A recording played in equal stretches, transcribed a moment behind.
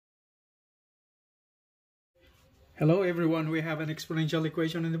Hello everyone, we have an exponential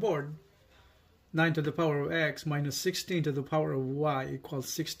equation on the board. 9 to the power of x minus 16 to the power of y equals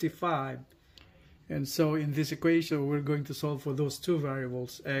 65. And so in this equation, we're going to solve for those two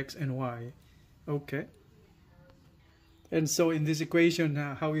variables, x and y. Okay. And so in this equation,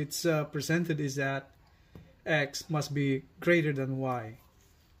 how it's presented is that x must be greater than y.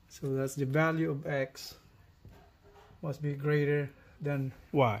 So that's the value of x must be greater than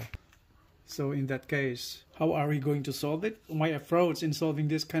y. So in that case, how are we going to solve it? My approach in solving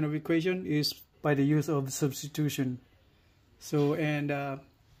this kind of equation is by the use of substitution. So,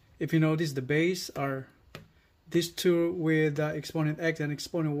 if you notice, the base are these two with exponent x and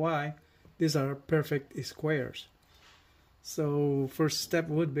exponent y. These are perfect squares. So first step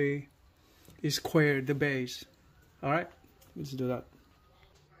would be square the base. Alright, let's do that.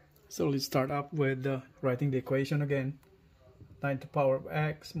 So let's start up with writing the equation again. 9 to the power of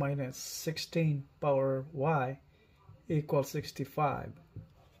x minus 16 power of y equals 65.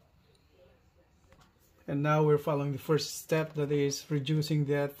 And now we're following the first step, that is reducing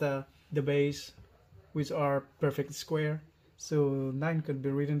the base, which are perfect square. So 9 could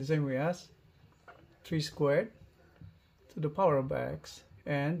be written the same way as 3 squared to the power of x,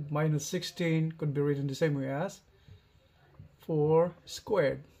 and minus 16 could be written the same way as 4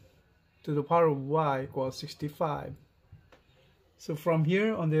 squared to the power of y equals 65. So from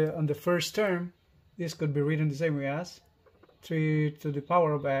here on the first term, this could be written the same way as 3 to the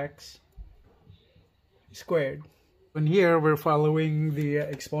power of x squared. And here we're following the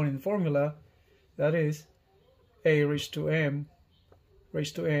exponent formula, that is a raised to m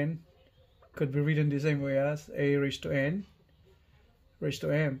raised to n could be written the same way as a raised to n raised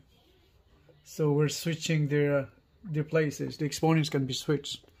to m. So we're switching their places. The exponents can be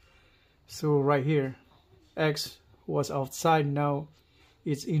switched. So right here, x was outside, now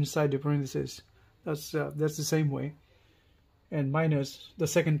it's inside the parentheses. That's the same way. And minus the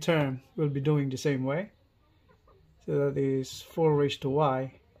second term will be doing the same way. So that is 4 raised to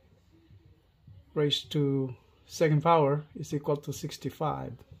y raised to second power is equal to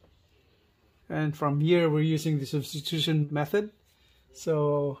 65. And from here we're using the substitution method.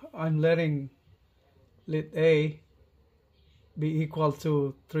 So I'm let a be equal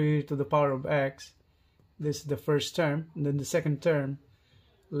to 3 to the power of x. This is the first term. And then the second term,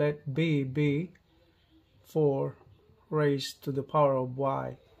 let b be 4 raised to the power of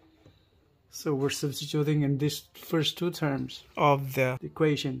y. So we're substituting in these first two terms of the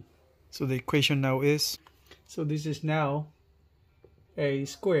equation. So the equation now is, so this is now a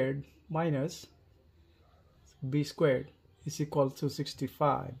squared minus b squared is equal to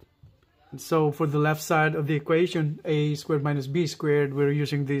 65. And so for the left side of the equation, a squared minus b squared, we're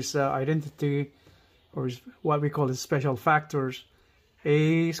using this identity, or what we call the special factors.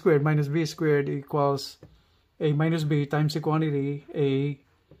 A squared minus b squared equals a minus b times the quantity a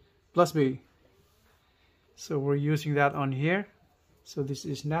plus b. So we're using that on here. So this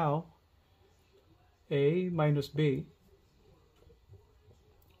is now a minus b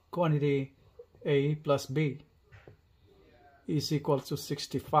quantity a plus b is equal to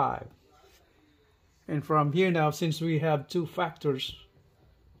 65. And from here now, since we have two factors,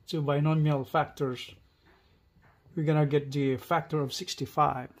 two binomial factors, we're gonna get the factor of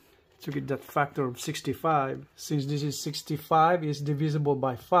 65. To get that factor of 65, since this is 65 is divisible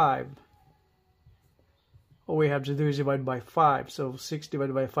by 5, all we have to do is divide by 5. So 6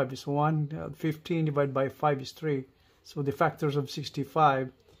 divided by 5 is 1, 15 divided by 5 is 3. So the factors of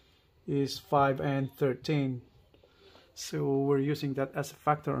 65 is 5 and 13. So we're using that as a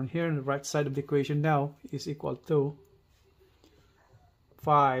factor on here, and the right side of the equation now is equal to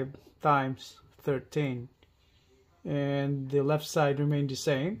 5 times 13. And the left side remained the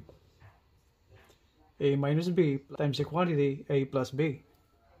same, a minus b times the quantity a plus b.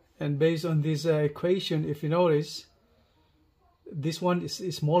 And based on this equation, if you notice, this one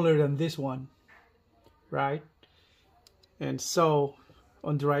is smaller than this one, right? And so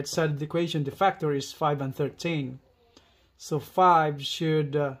on the right side of the equation, the factor is 5 and 13. So 5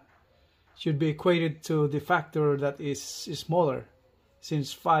 should be equated to the factor that is smaller,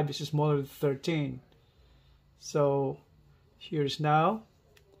 since 5 is smaller than 13. So here's now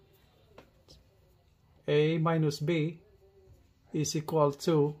a minus b is equal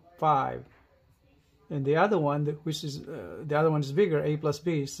to 5, and the other one, which is the other one is bigger, a plus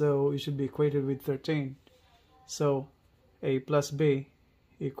b, so it should be equated with 13. So a plus b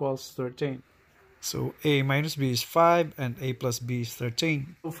equals 13. So a minus b is 5 and a plus b is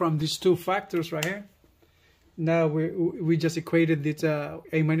 13. So from these two factors right here, now we just equated it,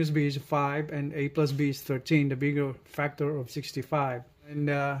 a minus b is 5 and a plus b is 13, the bigger factor of 65.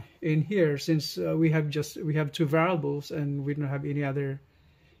 And in here, since we have two variables and we don't have any other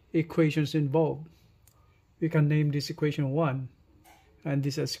equations involved, we can name this equation 1 and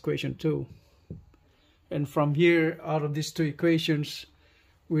this as equation 2. And from here, out of these two equations,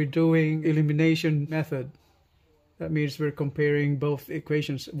 we're doing elimination method. That means we're comparing both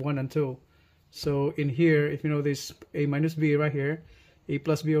equations 1 and 2. So in here, if you know this a minus b right here, a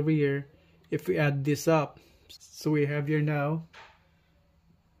plus b over here, if we add this up, so we have here now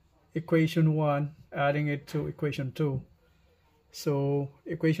equation 1 adding it to equation 2. So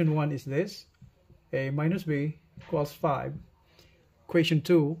equation 1 is this, a minus b equals 5. Equation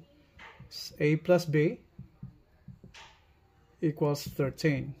 2 is a plus b equals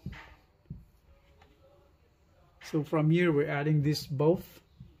 13. So from here we're adding this both.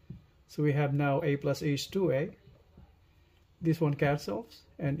 So we have now a plus a is 2a. This one cancels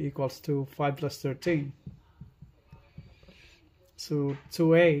and equals to 5 plus 13. So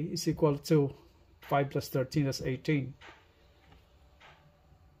 2a is equal to 5 plus 13, that's 18.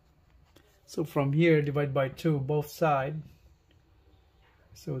 So from here, divide by 2 both sides.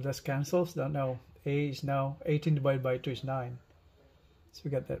 So that cancels. Now a is now 18 divided by 2 is 9. So we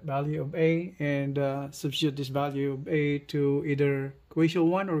got that value of a, and substitute this value of a to either equation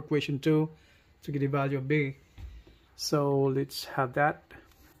 1 or equation 2 to get the value of b. So let's have that.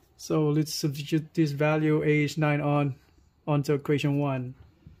 So let's substitute this value a is 9 onto equation 1.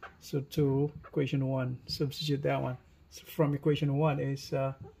 So to equation 1, substitute that one. So from equation 1 is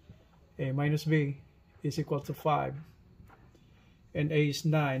a minus b is equal to 5. And a is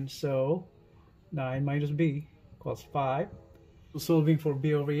 9, so 9 minus b equals 5. So solving for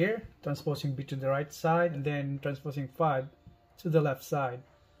b over here, transposing b to the right side, and then transposing 5 to the left side.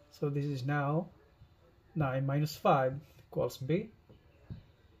 So this is now 9 minus 5 equals b.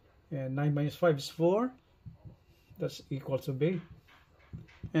 And 9 minus 5 is 4. That's equal to b.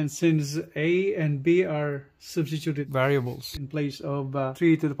 And since a and b are substituted variables in place of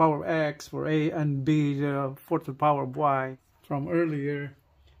 3 to the power of x for a and b, the 4 to the power of y from earlier,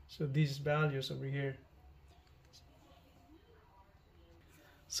 so these values over here.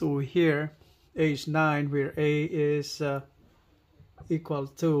 So here a is 9, where a is equal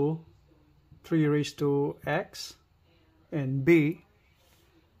to 3 raised to x, and b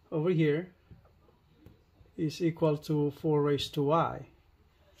over here is equal to 4 raised to y.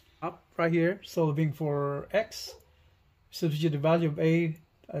 Up right here, solving for x, substitute the value of a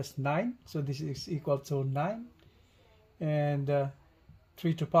as 9, so this is equal to 9, and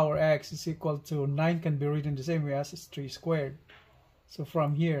 3 to the power x is equal to 9, can be written the same way as 3 squared. So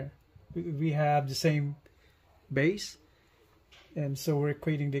from here we have the same base, and so we're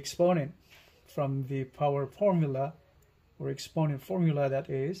equating the exponent from the power formula or exponent formula, that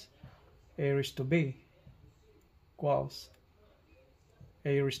is a raised to b equals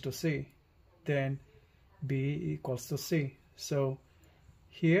a raised to c, then b equals to c. So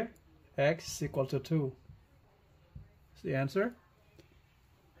here x is equal to 2. That's the answer.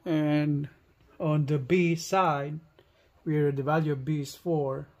 And on the b side, where the value of b is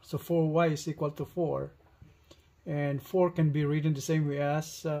 4, so 4y is equal to 4, and 4 can be written the same way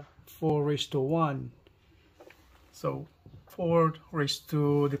as 4 raised to 1. So 4 raised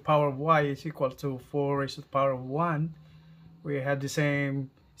to the power of y is equal to 4 raised to the power of 1. We have the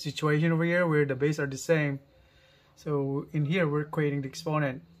same situation over here where the base are the same. So in here we're creating the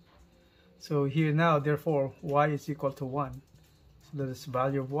exponent. So here now, therefore, y is equal to 1. So that is the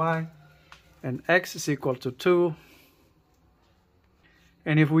value of y. And x is equal to 2.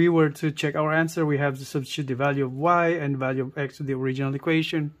 And if we were to check our answer, we have to substitute the value of y and value of x to the original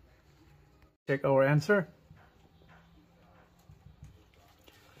equation. Check our answer.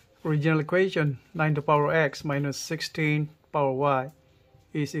 Original equation, 9 to the power x minus 16 power y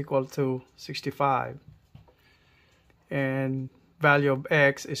is equal to 65. And value of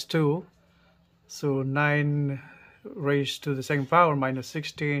x is 2. So 9 raised to the second power minus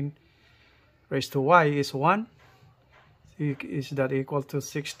 16 raised to y is 1. Is that equal to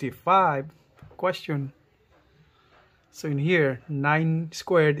 65? Question. So in here, 9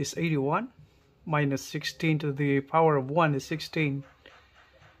 squared is 81. Minus 16 to the power of 1 is 16.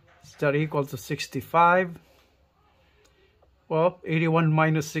 Is that equal to 65? Well, 81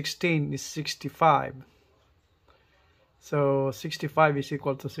 minus 16 is 65. So 65 is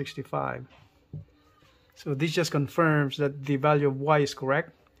equal to 65. So this just confirms that the value of y is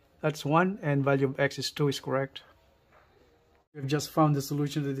correct. That's 1, and value of x is 2 is correct. We've just found the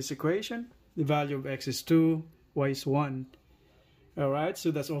solution to this equation. The value of x is 2, y is 1. Alright,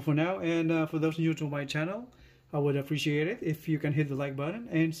 so that's all for now. And for those new to my channel, I would appreciate it if you can hit the like button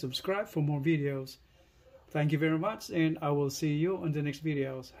and subscribe for more videos. Thank you very much, and I will see you on the next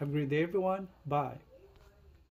videos. Have a great day, everyone. Bye.